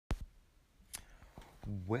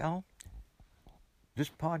Well, this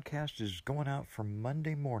podcast is going out for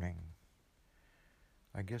Monday morning.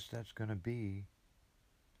 I guess that's going to be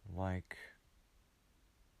like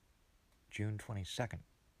June 22nd.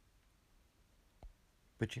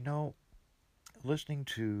 But listening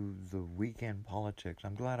to the weekend politics,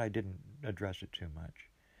 I'm glad I didn't address it too much.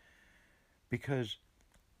 Because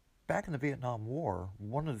back in the Vietnam War,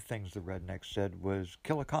 one of the things the rednecks said was,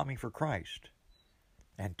 kill a commie for Christ.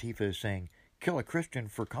 Antifa is saying, kill a Christian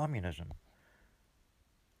for communism.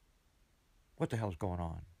 What the hell's going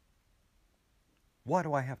on? Why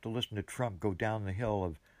do I have to listen to Trump go down the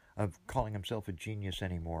hill of calling himself a genius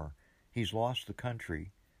anymore? He's lost the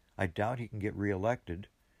country. I doubt he can get reelected.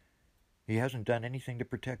 He hasn't done anything to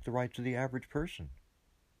protect the rights of the average person.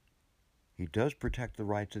 He does protect the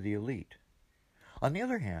rights of the elite. On the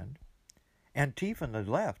other hand, Antifa and the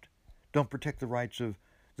left don't protect the rights of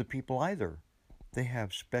the people either. They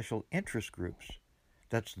have special interest groups.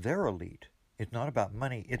 That's their elite. It's not about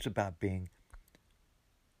money. It's about being,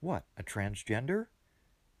 what, a transgender?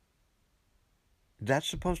 That's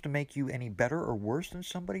supposed to make you any better or worse than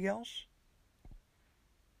somebody else?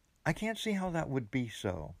 I can't see how that would be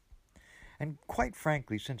so. And quite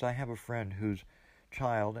frankly, since I have a friend whose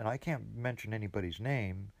child, and I can't mention anybody's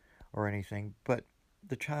name or anything, but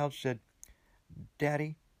the child said,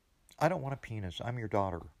 Daddy, I don't want a penis. I'm your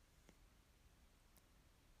daughter.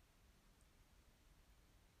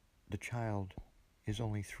 The child is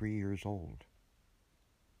only 3 years old.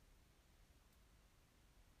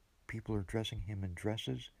 People are dressing him in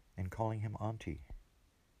dresses and calling him auntie.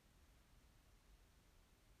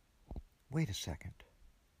 Wait a second.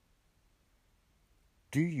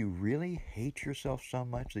 Do you really hate yourself so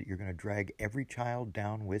much that you're going to drag every child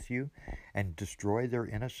down with you and destroy their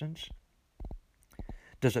innocence?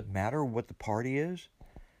 Does it matter what the party is?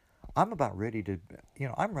 I'm about ready to,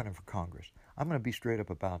 I'm running for Congress. I'm going to be straight up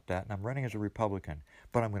about that, and I'm running as a Republican.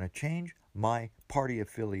 But I'm going to change my party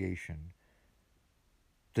affiliation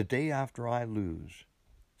the day after I lose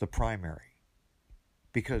the primary,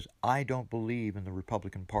 because I don't believe in the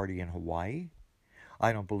Republican Party in Hawaii.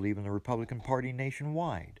 I don't believe in the Republican Party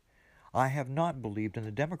nationwide. I have not believed in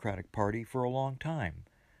the Democratic Party for a long time.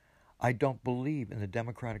 I don't believe in the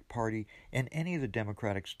Democratic Party in any of the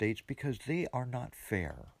Democratic states because they are not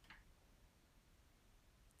fair.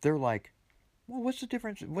 They're like, well, what's the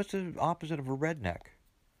difference? What's the opposite of a redneck?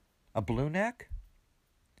 A blue neck?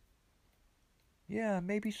 Yeah,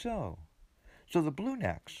 maybe so. So the blue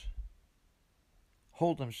necks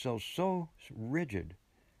hold themselves so rigid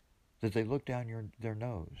that they look down their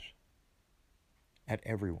nose at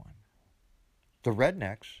everyone. The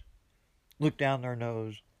rednecks look down their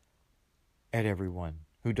nose at everyone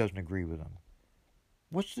who doesn't agree with them.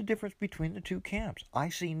 What's the difference between the two camps? I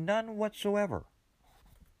see none whatsoever.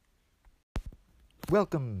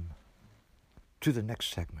 Welcome to the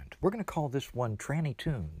next segment. We're going to call this one Tranny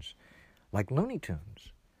Tunes, like Looney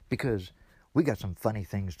Tunes, because we got some funny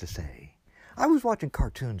things to say. I was watching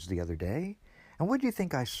cartoons the other day, and what do you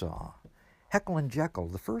think I saw? Heckle and Jekyll,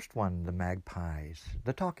 the first one, the magpies,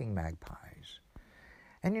 the talking magpies.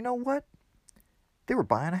 And you know what? They were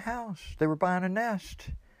buying a house. They were buying a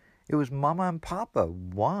nest. It was Mama and Papa.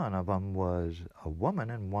 One of them was a woman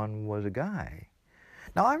and one was a guy.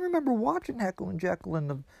 Now, I remember watching Heckle and Jekyll in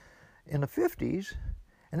the 50s,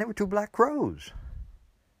 and they were two black crows.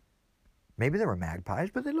 Maybe they were magpies,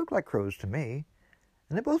 but they looked like crows to me.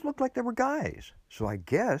 And they both looked like they were guys. So I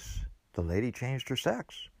guess the lady changed her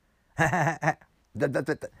sex. That's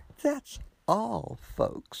all,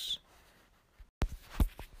 folks.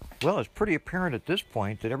 Well, it's pretty apparent at this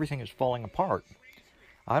point that everything is falling apart.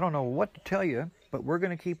 I don't know what to tell you, but we're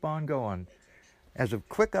going to keep on going. As a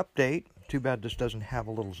quick update, too bad this doesn't have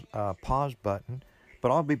a little pause button,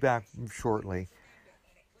 but I'll be back shortly.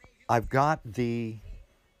 I've got the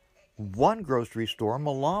one grocery store,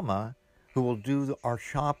 Malama, who will do our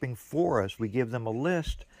shopping for us. We give them a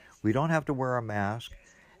list. We don't have to wear a mask.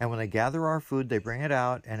 And when they gather our food, they bring it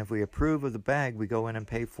out. And if we approve of the bag, we go in and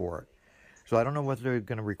pay for it. So I don't know whether they're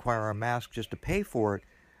going to require a mask just to pay for it.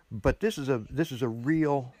 But this is a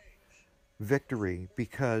real victory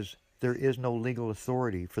because there is no legal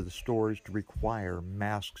authority for the stores to require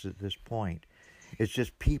masks at this point. It's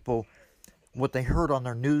just people, what they heard on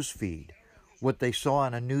their news feed, what they saw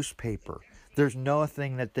in a newspaper. There's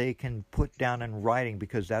nothing that they can put down in writing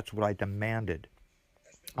because that's what I demanded.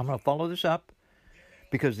 I'm going to follow this up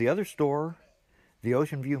because the other store, the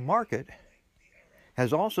Ocean View Market,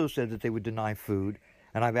 has also said that they would deny food,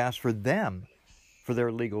 and I've asked for them for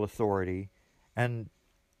their legal authority, and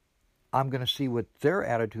I'm going to see what their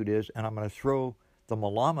attitude is, and I'm going to throw the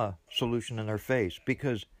Malama solution in their face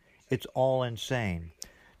because it's all insane.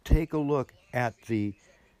 take a look at the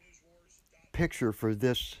picture for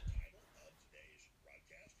this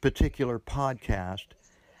particular podcast,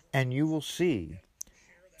 and you will see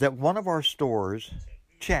that one of our stores,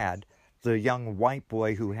 Chad, the young white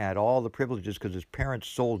boy who had all the privileges because his parents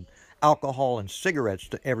sold alcohol and cigarettes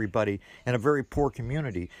to everybody in a very poor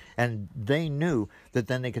community, and they knew that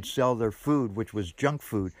then they could sell their food, which was junk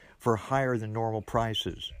food, for higher than normal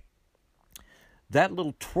prices. That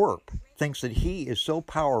little twerp thinks that he is so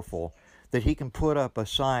powerful that he can put up a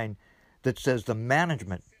sign that says the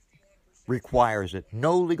management requires it,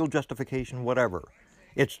 no legal justification, whatever.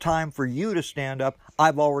 It's time for you to stand up.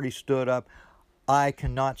 I've already stood up. I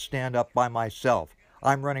cannot stand up by myself.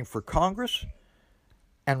 I'm running for Congress,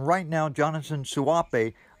 and right now Jonathan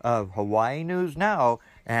Suape of Hawaii News Now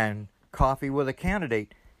and Coffee with a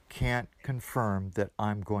Candidate can't confirm that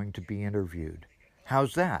I'm going to be interviewed.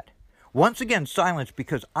 How's that? Once again, silence,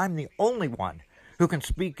 because I'm the only one who can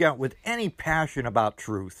speak out with any passion about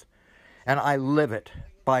truth, and I live it.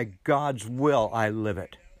 By God's will, I live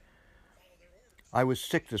it. I was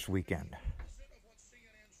sick this weekend.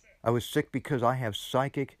 I was sick because I have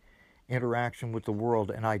psychic interaction with the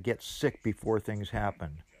world, and I get sick before things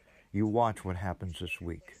happen. You watch what happens this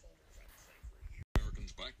week.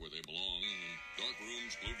 Americans back where they belong. Dark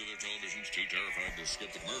rooms glued to their televisions, too terrified to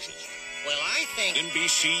skip the commercials. Well, I think...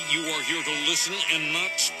 NBC, you are here to listen and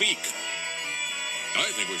not speak. I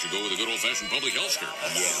think we should go with a good old-fashioned public health scare.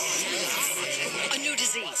 A new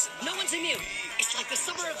disease. No one's immune. It's like the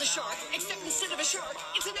summer of the shark, except instead of a shark,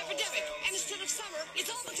 it's an epidemic. And instead of summer, it's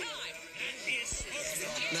all the time.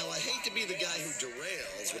 Now, I hate to be the guy who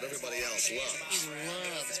derails what everybody else loves. He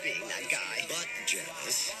loves being that guy. But,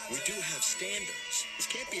 Janice, we do have standards. This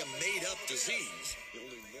can't be a made-up disease. The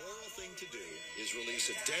only moral thing to do is release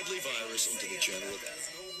a deadly virus into the general air.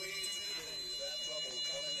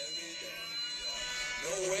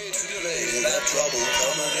 No way to delay that trouble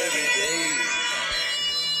coming every day.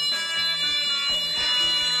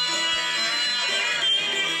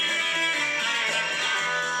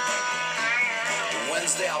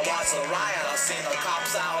 Wednesday I watched the riot, I seen the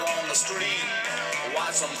cops out on the street.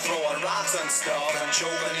 Watch them throwing rocks and stuff and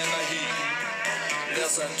choking in the heat.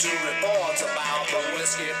 Listen to reports about the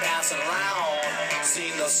whiskey passing around.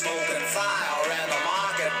 Seen the smoke and fire and the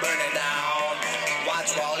market burning down.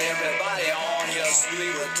 Watch while everybody on your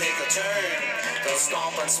street would take a turn. The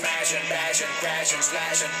stomping, smashing, bashing, crashing,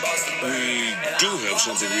 slashing, busting, burning. We do have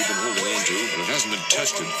something we've been holding on to, but it hasn't been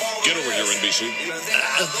tested. Get over here, NBC.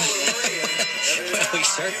 Well, we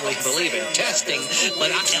certainly believe in testing,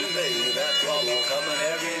 but I... That trouble coming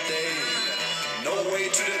every day. No way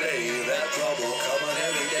to delay that trouble coming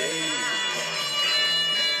every day.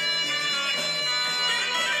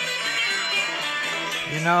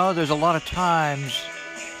 You know, there's a lot of times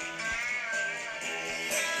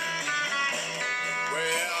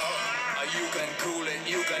Well, you can cool it,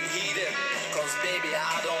 you can heat it, 'cause baby,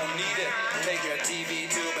 I don't need it. Take your TV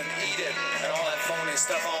tube and eat it, and all that phony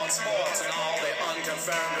stuff on sports and all the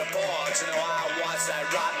unconfirmed reports. You know, I watched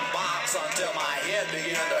that rotten box until my head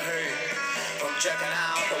began to hurt. From checking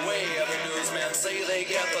out the way the newsmen say they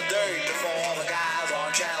get the dirt before the guys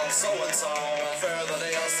on channel so-and-so, and further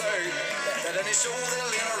they'll assert that any show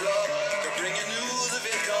they'll interrupt to bring you news if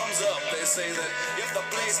it comes up. They say that if the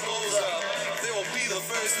place blows up, they will be the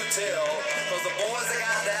first to tell, 'cause the boys they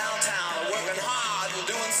got downtown are working hard and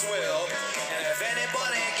doing swell. And if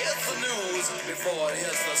anybody gets the news before it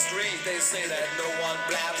hits the street, they say that no one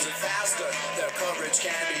blabs it faster, their coverage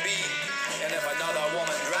can be beat. And if another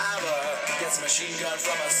woman driver gets a machine gun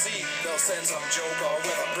from a seat, they'll send some joker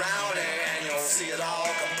with a brownie and you'll see it all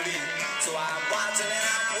complete. So I'm watching and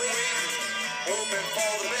I'm waiting, hoping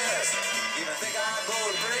for the best. Even think I'll go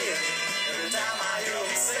to praying every time I hear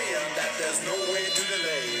them saying that there's no way to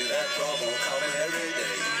delay that trouble coming every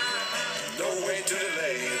day. No way to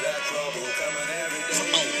delay that trouble coming every day.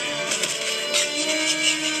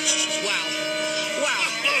 Wow. Wow.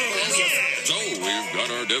 Oh, yeah. So, we've got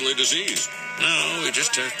our deadly disease. Now, we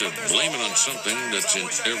just have to blame it on something that's in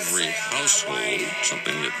every household,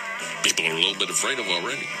 something that people are a little bit afraid of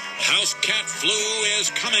already. House cat flu is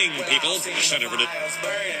coming, people. The Center for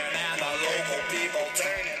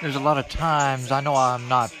there's a lot of times I know I'm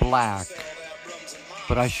not black,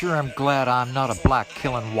 but I sure am glad I'm not a black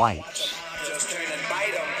killing whites.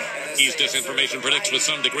 East disinformation predicts with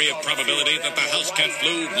some degree of probability that the house cat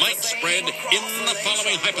flu might spread in the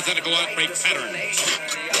following hypothetical outbreak patterns.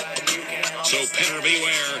 So, petter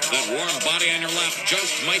beware, that warm body on your lap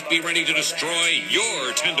just might be ready to destroy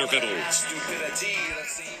your tender fiddles.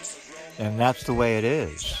 And that's the way it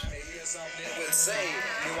is.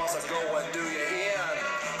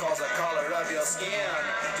 your skin.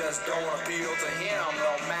 Just don't appeal to him,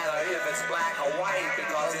 no matter if it's black or white,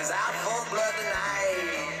 because he's out for blood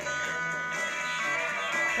tonight.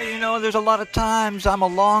 Hey, you know, there's a lot of times I'm a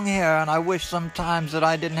long hair, and I wish sometimes that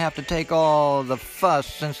I didn't have to take all the fuss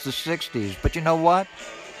since the 60s. But you know what?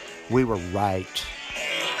 We were right.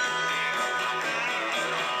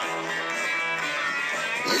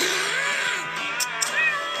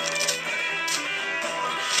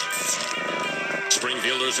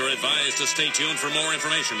 Springfielders are advised to stay tuned for more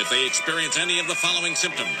information if they experience any of the following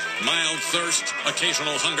symptoms: mild thirst,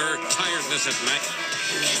 occasional hunger, tiredness at night.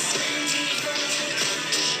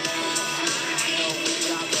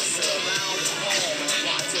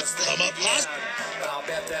 Come up hot. I'll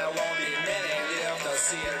bet there won't be many left to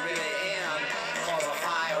see it really end. Cause a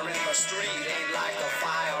fire in the street ain't like the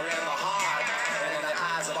fire in the heart. And in the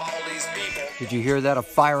eyes of all these people. Did you hear that? A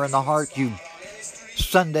fire in the heart, you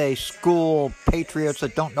Sunday school patriots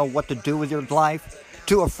that don't know what to do with your life,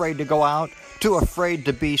 too afraid to go out, too afraid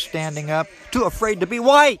to be standing up, too afraid to be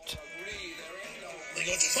white.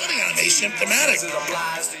 It's funny, I'm asymptomatic.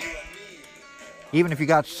 Even if you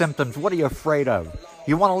got symptoms, what are you afraid of?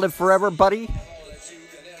 You want to live forever, buddy?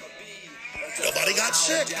 Nobody got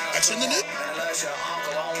sick. That's in the news.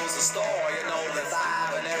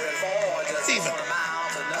 Even.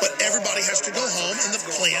 But everybody has to go home and the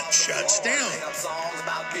plant shuts down.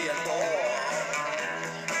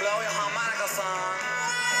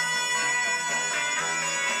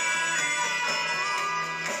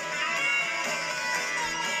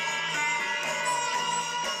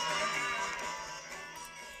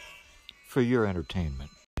 For your entertainment.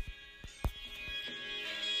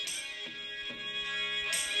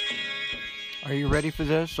 Are you ready for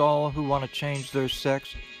this, all who want to change their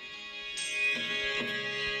sex?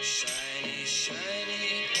 Shiny,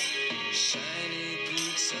 shiny, shiny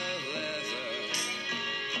boots of leather.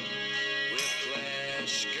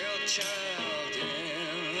 Whiplash, girl child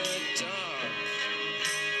in the dark.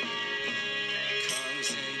 Comes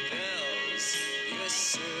in bells, your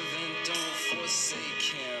servant don't forsake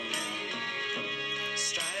him.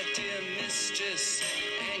 Strive, dear mistress,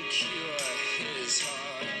 and cure his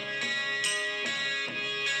heart.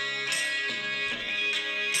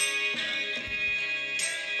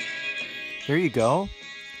 There you go.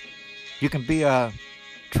 You can be a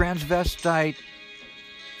transvestite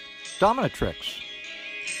dominatrix.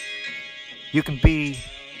 You can be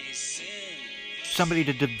somebody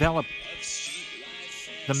to develop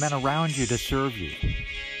the men around you to serve you.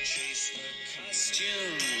 Chase the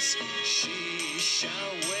costumes she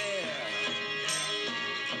shall wear.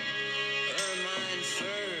 Ermine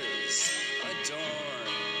furs adorn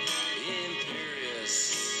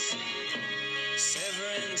imperious.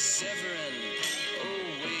 Severin, Severin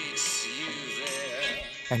awaits you there.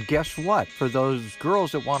 And guess what? For those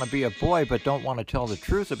girls that want to be a boy but don't want to tell the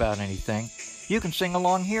truth about anything, you can sing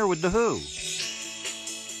along here with The Who.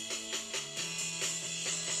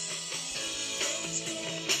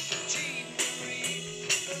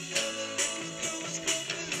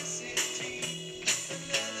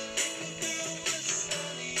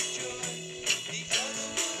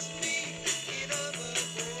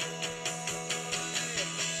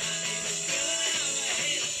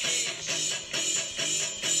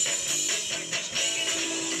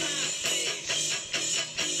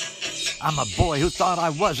 I'm a boy who thought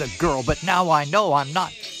I was a girl, but now I know I'm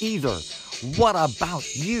not either. What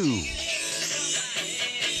about you?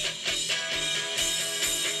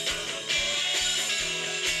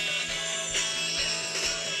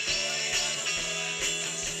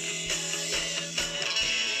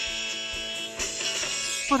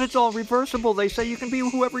 But it's all reversible. They say you can be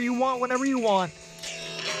whoever you want, whenever you want.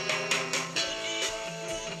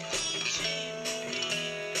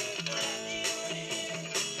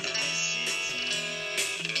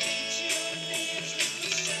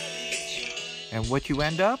 And what you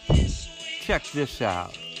end up? Check this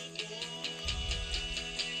out.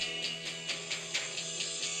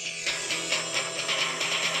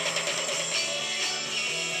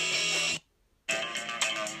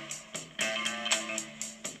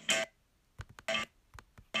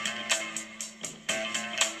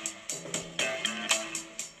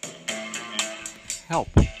 Help.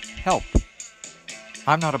 Help.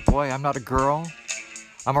 I'm not a boy. I'm not a girl.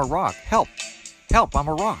 I'm a rock. Help. Help. I'm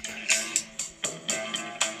a rock.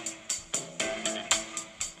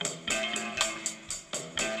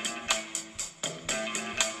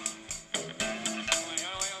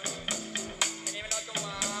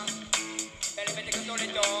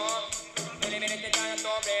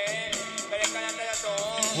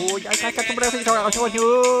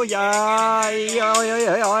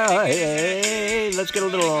 Let's get a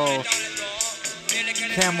little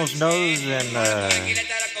camel's nose and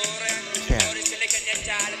tent.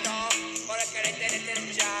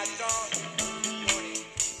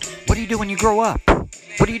 What do you do when you grow up?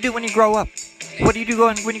 What do you do when you grow up? What do you do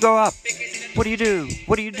when you grow up? What do you do?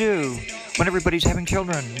 What do you do when everybody's having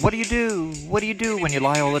children? What do you do? What do you do when you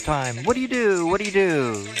lie all the time? What do you do? What do you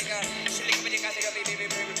do?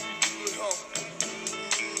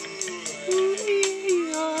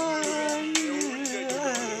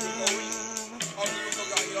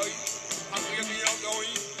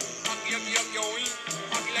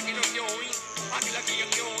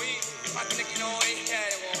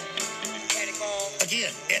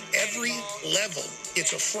 Again, at every level,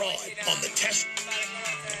 it's a fraud on the test.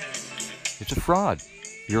 It's a fraud.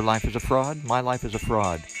 Your life is a fraud. My life is a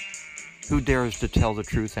fraud. Who dares to tell the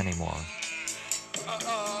truth anymore?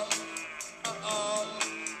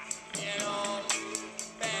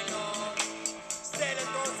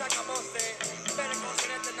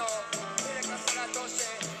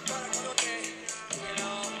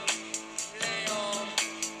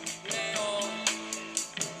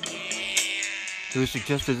 It was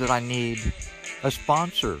suggested that I need a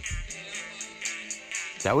sponsor.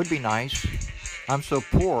 That would be nice. I'm so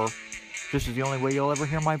poor, this is the only way you'll ever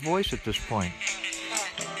hear my voice at this point.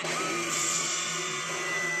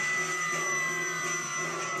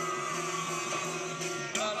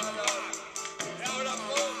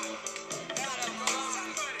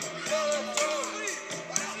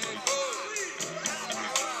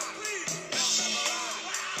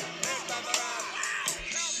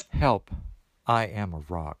 Help. I am a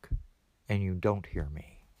rock, and you don't hear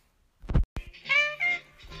me.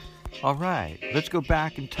 All right, let's go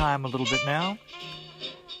back in time a little bit now.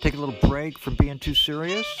 Take a little break from being too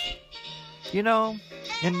serious. You know,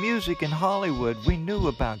 in music in Hollywood, we knew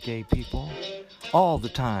about gay people all the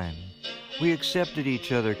time. We accepted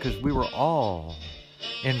each other because we were all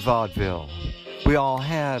in vaudeville. We all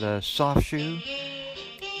had a soft shoe,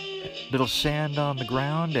 little sand on the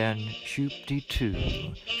ground, and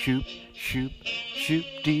shoop-dee-doo, shoop, shoop,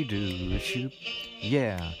 shoop-dee-doo, shoop.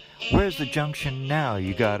 Yeah, where's the junction now?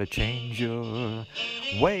 You gotta change your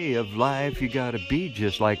way of life. You gotta be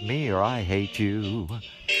just like me or I hate you.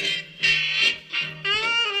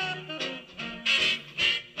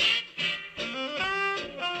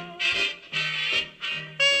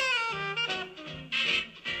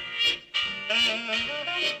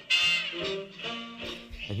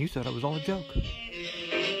 And you thought it was all a joke.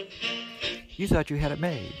 You thought you had it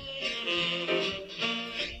made.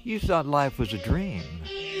 You thought life was a dream.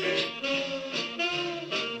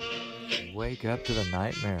 Wake up to the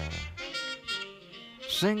nightmare.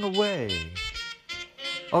 Sing away.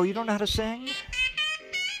 Oh, you don't know how to sing?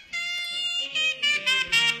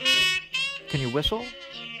 Can you whistle?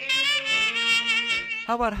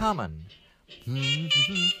 How about humming?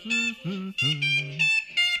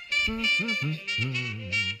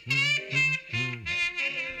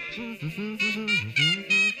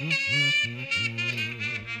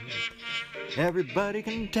 Everybody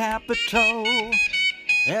can tap a toe.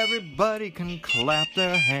 Everybody can clap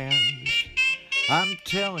their hands. I'm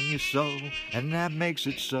telling you so, and that makes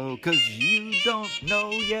it so, 'cause you don't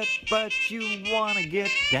know yet, but you wanna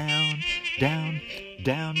get down, down,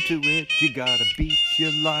 down to it. You gotta beat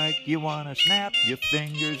you like you wanna snap your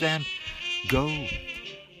fingers and go,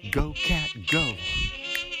 go cat, go.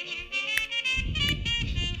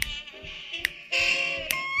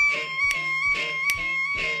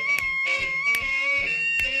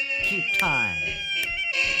 Keep time.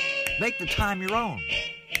 Make the time your own.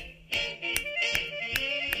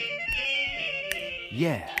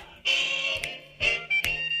 Yeah.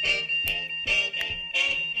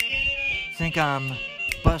 Think I'm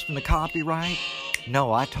busting the copyright?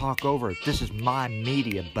 No, I talk over it. This is my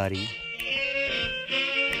media, buddy.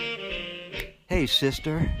 Hey,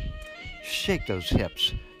 sister. Shake those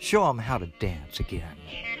hips. Show 'em how to dance again.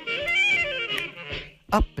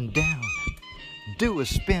 Up and down. Do a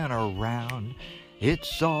spin around.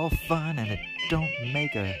 It's all fun and it don't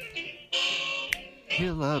make a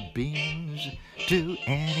hill of beans. To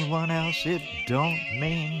anyone else it don't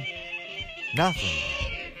mean nothing.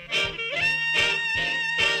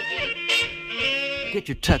 Get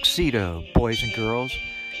your tuxedo, boys and girls,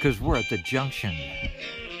 'cause we're at the junction.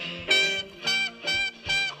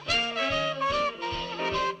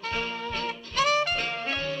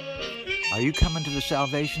 Are you coming to the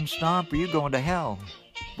Salvation Stomp or are you going to hell?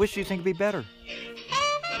 Which do you think would be better?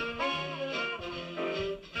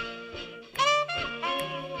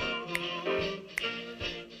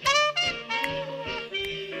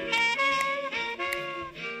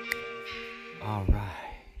 All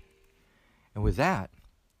right. And with that,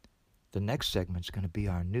 The next segment's going to be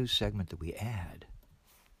our new segment that we add.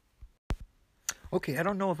 Okay, I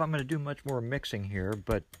don't know if I'm going to do much more mixing here,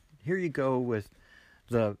 but here you go with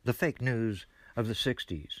the fake news of the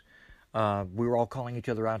 60s. We were all calling each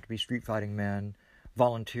other out to be street fighting men,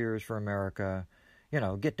 volunteers for America,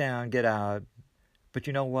 get down, get out. But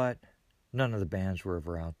you know what? None of the bands were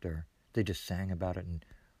ever out there. They just sang about it and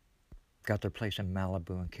got their place in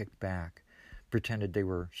Malibu and kicked back, pretended they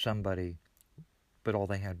were somebody, but all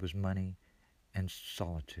they had was money and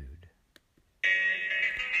solitude.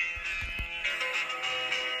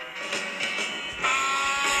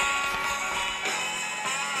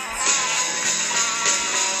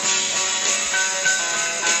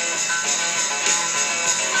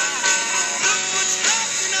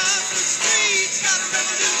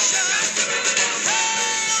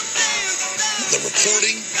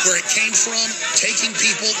 Reporting where it came from, taking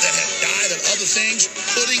people that have died of other things,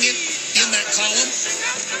 putting it in that column.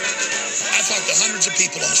 I've talked to hundreds of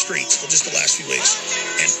people on the streets for just the last few weeks,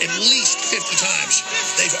 and at least 50 times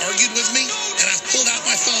they've argued with me, and I've pulled out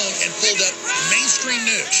my phone and pulled up mainstream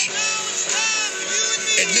news,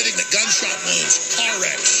 admitting that gunshot wounds, car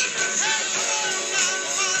wrecks,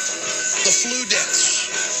 the flu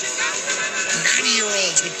deaths,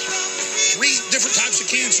 90-year-olds with 3 different types of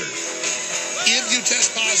cancer. If you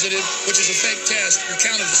test positive, which is a fake test, you're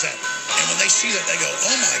counted as that. And when they see that, they go,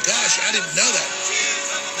 oh my gosh, I didn't know that.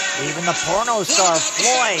 Even the porno star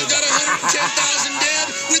Floyd. We got 110,000 dead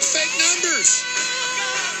with fake numbers.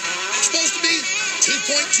 It's supposed to be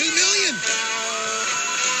 2.2 million.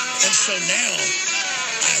 And so now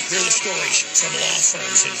I hear the stories from law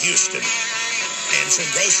firms in Houston and from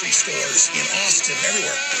grocery stores in Austin,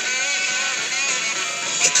 everywhere.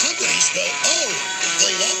 The companies go, oh,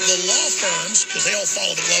 the law firms, because they all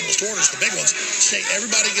follow the globalist orders, the big ones, say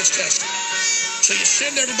everybody gets tested. So you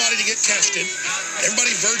send everybody to get tested.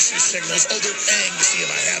 Everybody virtue signals, oh, they're paying to see if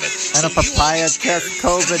I have it. And so a papaya test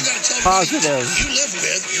COVID positive. You live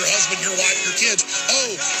with, your husband, your wife, your kids,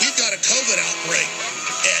 oh, we've got a COVID outbreak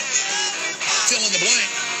at fill in the blank.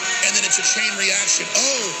 And then it's a chain reaction.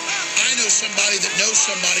 Oh, I know somebody that knows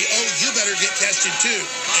somebody. Oh, you better get tested too.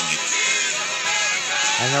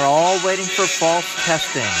 And they're all waiting for false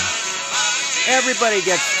testing. Everybody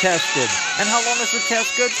gets tested. And how long is the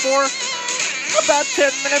test good for? About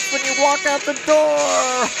 10 minutes when you walk out the door.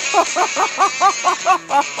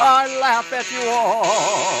 I laugh at you all.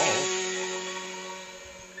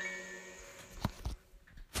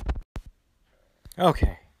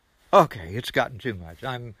 Okay, it's gotten too much.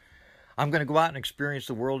 I'm going to go out and experience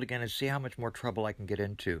the world again and see how much more trouble I can get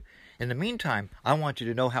into. In the meantime, I want you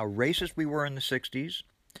to know how racist we were in the 60s,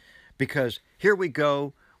 because here we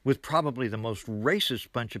go with probably the most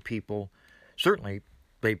racist bunch of people. Certainly,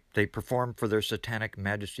 they performed for their Satanic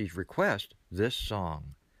Majesty's request this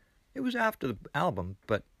song. It was after the album,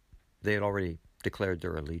 but they had already declared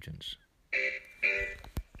their allegiance.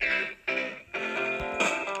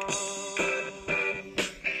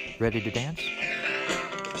 Ready to dance?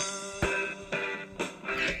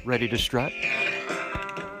 Ready to strut?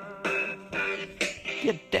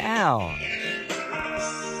 Get down.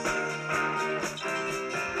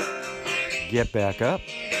 Get back up.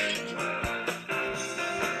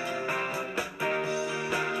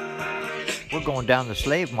 We're going down the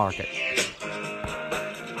slave market.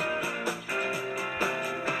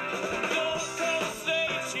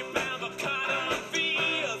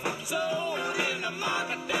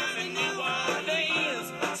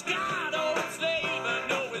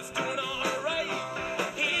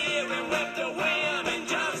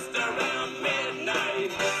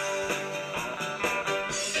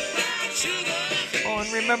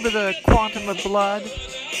 Remember the quantum of blood?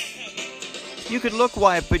 You could look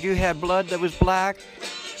white, but you had blood that was black.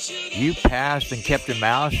 You passed and kept your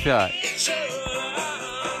mouth shut.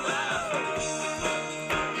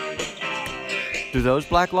 Do those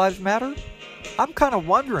Black Lives Matter? I'm kind of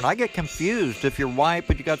wondering. I get confused. If you're white,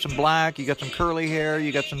 but you got some black, you got some curly hair,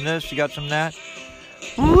 you got some this, you got some that.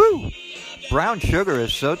 Woo! Brown sugar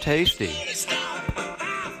is so tasty.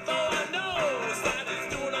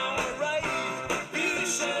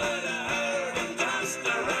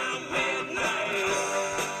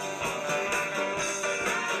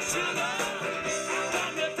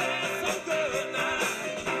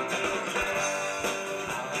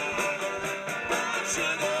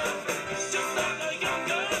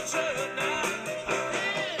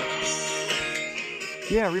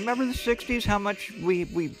 Yeah, remember the 60s, how much we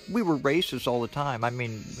were racist all the time. I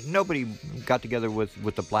mean, nobody got together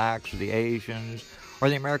with the blacks or the Asians or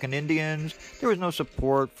the American Indians. There was no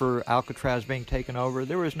support for Alcatraz being taken over.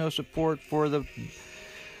 There was no support for the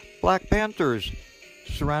Black Panthers.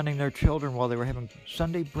 surrounding their children while they were having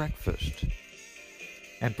Sunday breakfast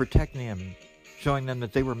and protecting them, showing them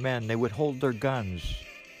that they were men. They would hold their guns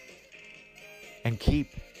and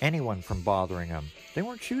keep anyone from bothering them. They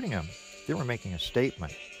weren't shooting them. They were making a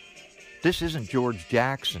statement. This isn't George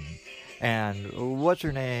Jackson and what's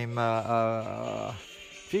her name? What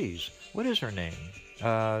is her name?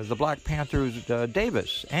 The Black Panther's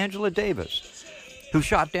Davis, Angela Davis, who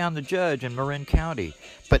shot down the judge in Marin County,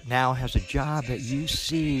 but now has a job at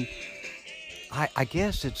UC. I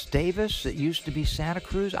guess it's Davis. It used to be Santa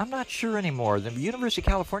Cruz. I'm not sure anymore. The University of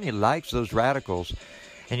California likes those radicals.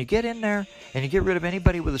 And you get in there and you get rid of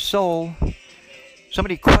anybody with a soul,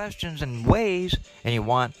 somebody questions and weighs, and you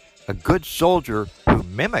want a good soldier who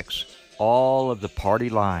mimics all of the party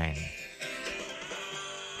line.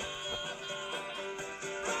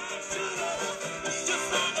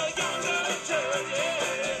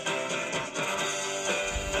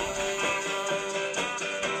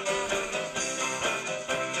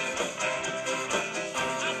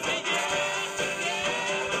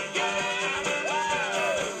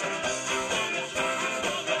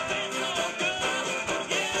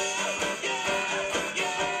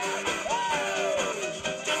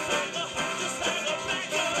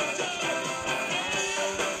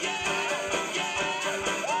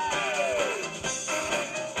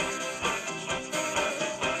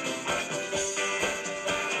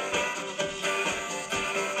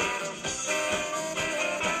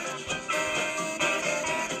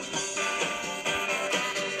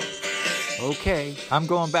 Okay, I'm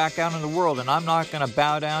going back out in the world, and I'm not going to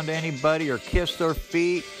bow down to anybody or kiss their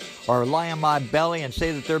feet or lie on my belly and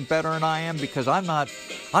say that they're better than I am, because I'm not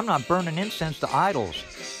burning incense to idols.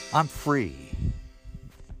 I'm free.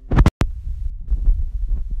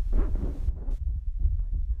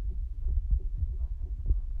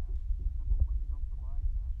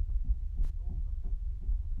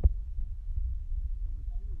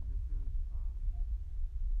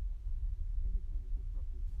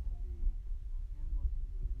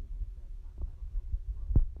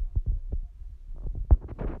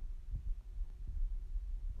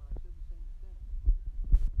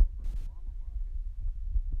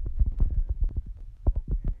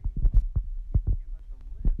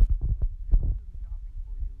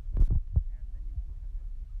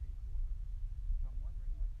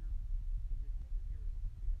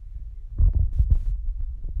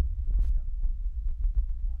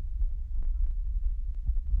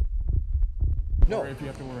 No. Or if you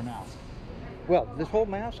have to wear a mask. Well, this whole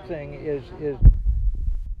mask thing is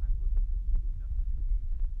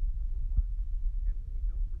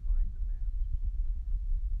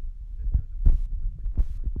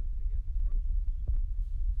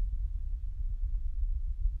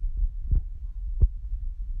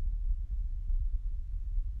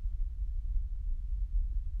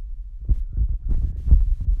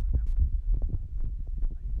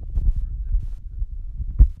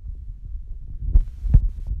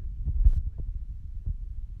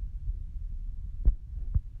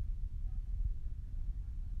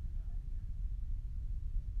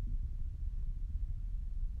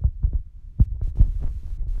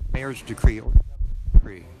mayor's decree.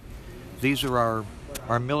 These are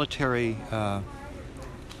our military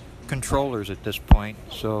controllers at this point,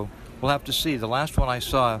 so we'll have to see. The last one I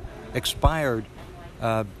saw expired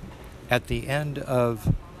at the end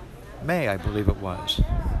of May, I believe it was.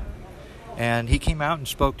 And he came out and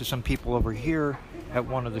spoke to some people over here at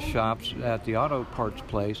one of the shops at the auto parts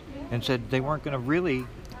place and said they weren't going to really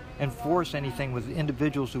enforce anything with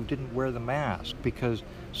individuals who didn't wear the mask because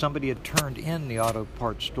somebody had turned in the auto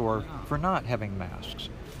parts store for not having masks.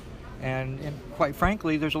 And quite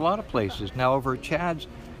frankly, there's a lot of places. Now over at Chad's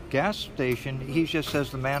gas station, he just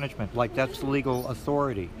says the management, like that's the legal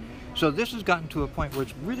authority. So this has gotten to a point where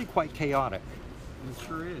it's really quite chaotic. It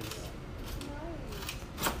sure is.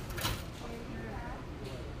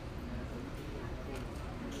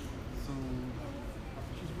 So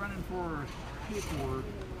she's running for paperwork.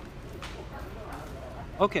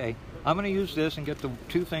 Okay, I'm going to use this and get the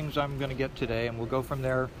two things I'm going to get today, and we'll go from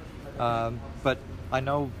there. But I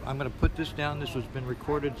know I'm going to put this down. This has been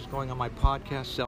recorded. It's going on my podcast.